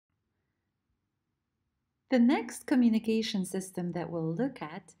The next communication system that we'll look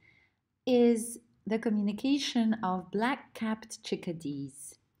at is the communication of black-capped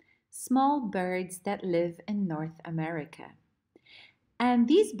chickadees, small birds that live in North America. And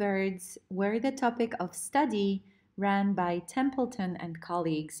these birds were the topic of study ran by Templeton and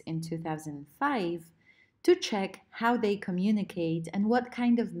colleagues in 2005 to check how they communicate and what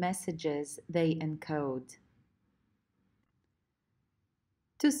kind of messages they encode.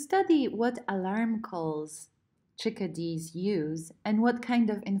 To study what alarm calls chickadees use and what kind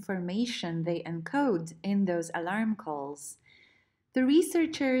of information they encode in those alarm calls, the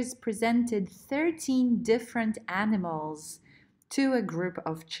researchers presented 13 different animals to a group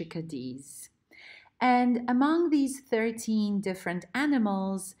of chickadees. And among these 13 different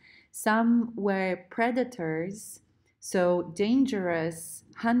animals, some were predators, so dangerous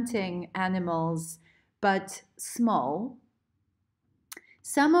hunting animals, but small.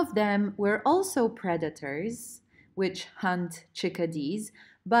 Some of them were also predators, which hunt chickadees,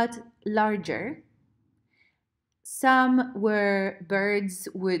 but larger. Some were birds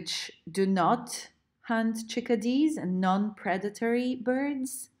which do not hunt chickadees, and non-predatory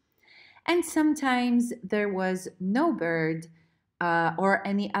birds. And sometimes there was no bird or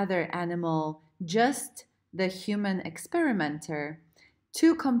any other animal, just the human experimenter,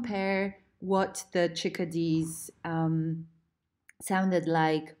 to compare what the chickadees sounded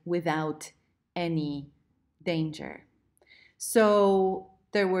like without any danger. So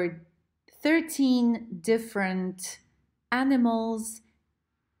there were 13 different animals,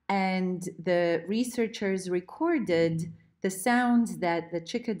 and the researchers recorded the sounds that the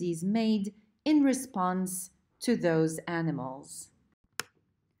chickadees made in response to those animals.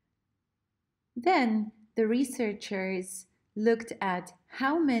 Then the researchers looked at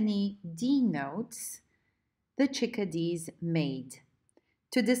how many D notes the chickadees made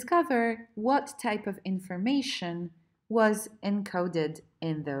to discover what type of information was encoded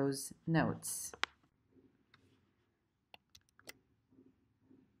in those notes.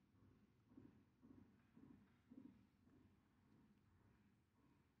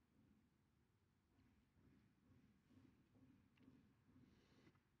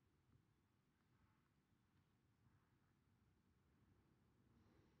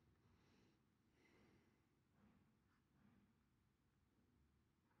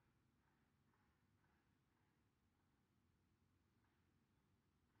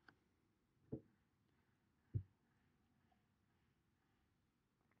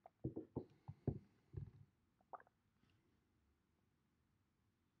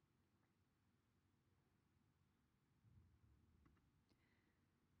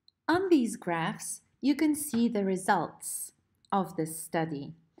 On these graphs, you can see the results of this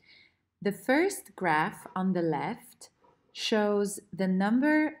study. The first graph on the left shows the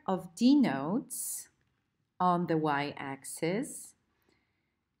number of D notes on the y-axis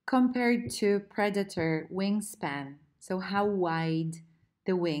compared to predator wingspan, so how wide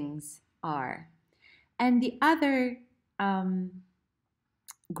the wings are. And the other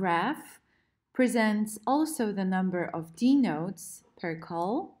graph presents also the number of D notes per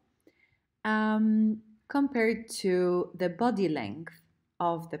call compared to the body length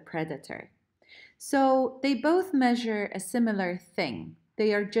of the predator. So they both measure a similar thing.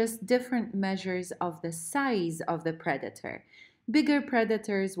 They are just different measures of the size of the predator. Bigger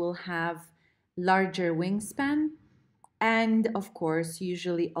predators will have larger wingspan and, of course,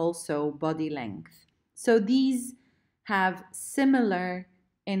 usually also body length. So these have similar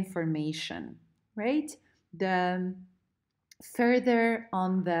information, right? The further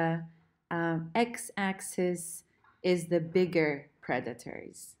on the x-axis is the bigger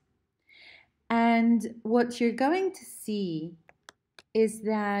predators. And what you're going to see is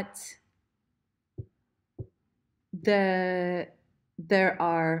that there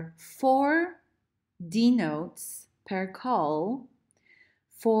are 4 D notes per call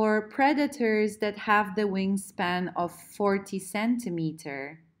for predators that have the wingspan of 40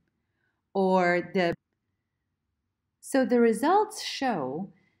 centimeter So the results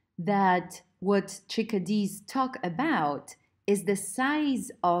show that what chickadees talk about is the size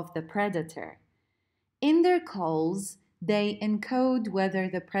of the predator. In their calls, they encode whether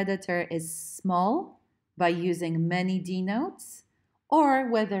the predator is small by using many D notes or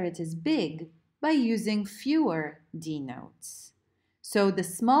whether it is big by using fewer D notes. So the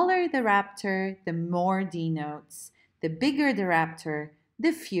smaller the raptor, the more D notes. The bigger the raptor,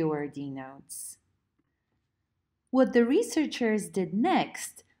 the fewer D notes. What the researchers did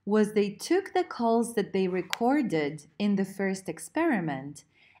next was they took the calls that they recorded in the first experiment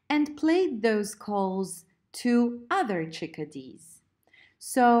and played those calls to other chickadees.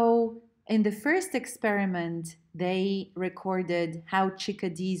 So In the first experiment, they recorded how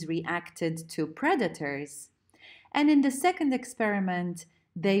chickadees reacted to predators. And in the second experiment,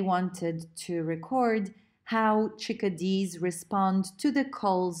 they wanted to record how chickadees respond to the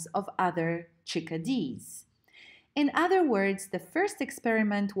calls of other chickadees. In other words, the first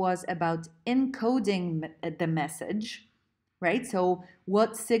experiment was about encoding the message, right? So,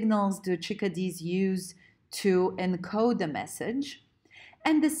 what signals do chickadees use to encode the message?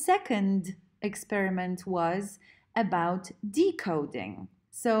 And the second experiment was about decoding.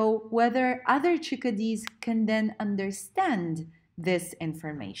 So, whether other chickadees can then understand this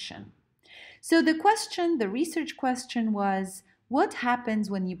information. So, the research question was, what happens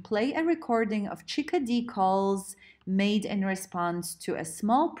when you play a recording of chickadee calls made in response to a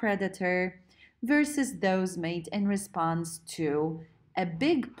small predator versus those made in response to a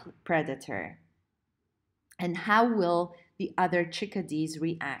big predator? And how will the other chickadees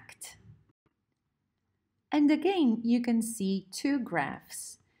react? And again, you can see two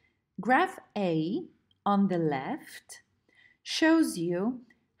graphs. Graph A on the left shows you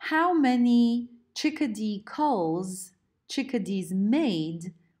how many chickadee calls chickadees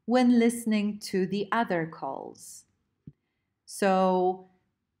made when listening to the other calls. So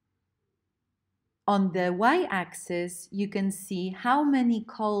on the y-axis, you can see how many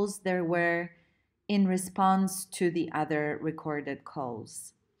calls there were in response to the other recorded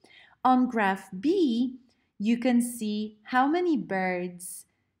calls. On graph B, you can see how many birds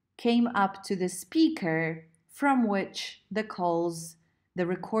came up to the speaker from which the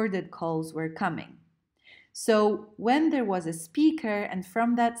recorded calls were coming. So when there was a speaker and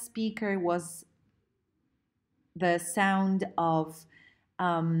from that speaker was the sound of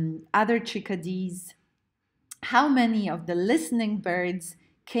other chickadees, how many of the listening birds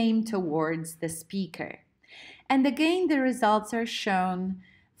came towards the speaker? And again, the results are shown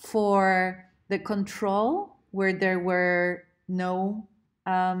for the control, where there were no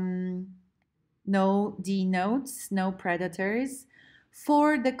D notes, no predators,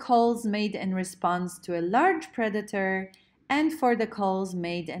 for the calls made in response to a large predator, and for the calls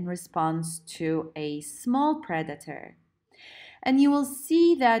made in response to a small predator. And you will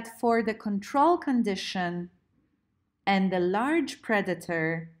see that for the control condition and the large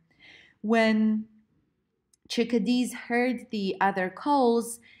predator, when chickadees heard the other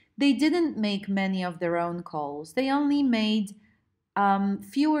calls, they didn't make many of their own calls. They only made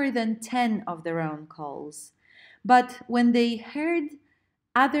fewer than 10 of their own calls. But when they heard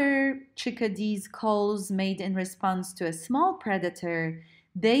other chickadees' calls made in response to a small predator,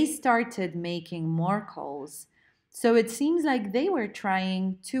 they started making more calls. So it seems like they were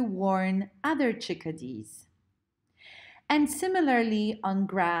trying to warn other chickadees. And similarly, on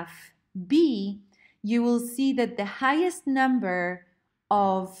graph B, you will see that the highest number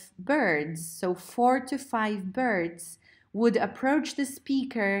of birds, so 4 to 5 birds, would approach the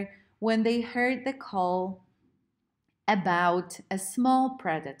speaker when they heard the call about a small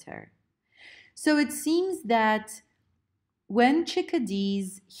predator. So it seems that when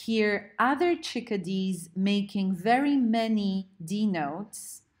chickadees hear other chickadees making very many D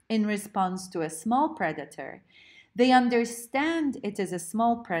notes in response to a small predator, they understand it is a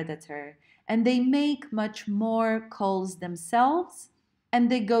small predator and they make much more calls themselves and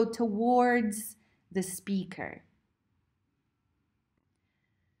they go towards the speaker.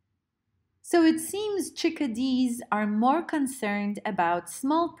 So it seems chickadees are more concerned about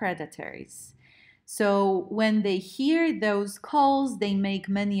small predators. So when they hear those calls, they make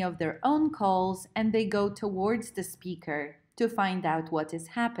many of their own calls and they go towards the speaker to find out what is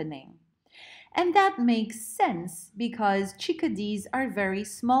happening. And that makes sense because chickadees are very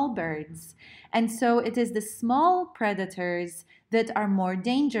small birds. And so it is the small predators that are more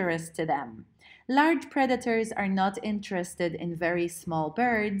dangerous to them. Large predators are not interested in very small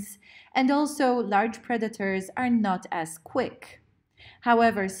birds, and also large predators are not as quick.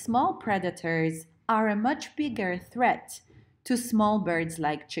 However, small predators are a much bigger threat to small birds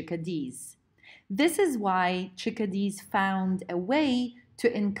like chickadees. This is why chickadees found a way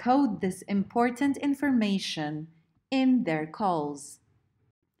to encode this important information in their calls.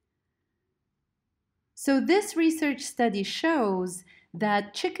 So this research study shows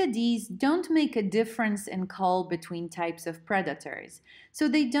that chickadees don't make a difference in call between types of predators. So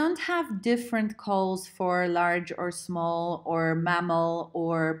they don't have different calls for large or small or mammal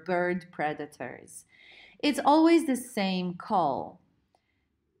or bird predators. It's always the same call.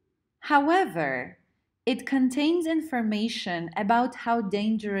 However, it contains information about how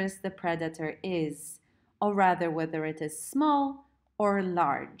dangerous the predator is, or rather whether it is small or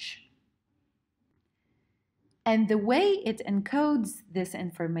large. And the way it encodes this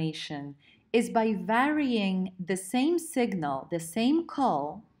information is by varying the same signal, the same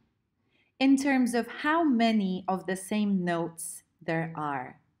call, in terms of how many of the same notes there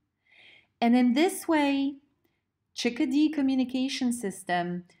are. And in this way, chickadee communication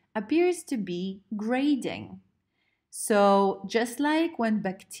system appears to be grading. So just like when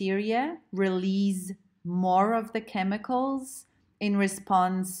bacteria release more of the chemicals in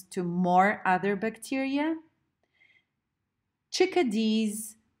response to more other bacteria,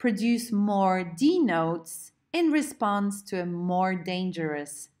 chickadees produce more D notes in response to a more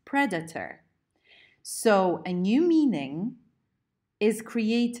dangerous predator. So a new meaning is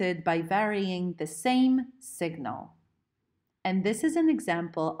created by varying the same signal. And this is an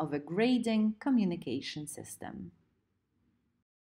example of a grading communication system.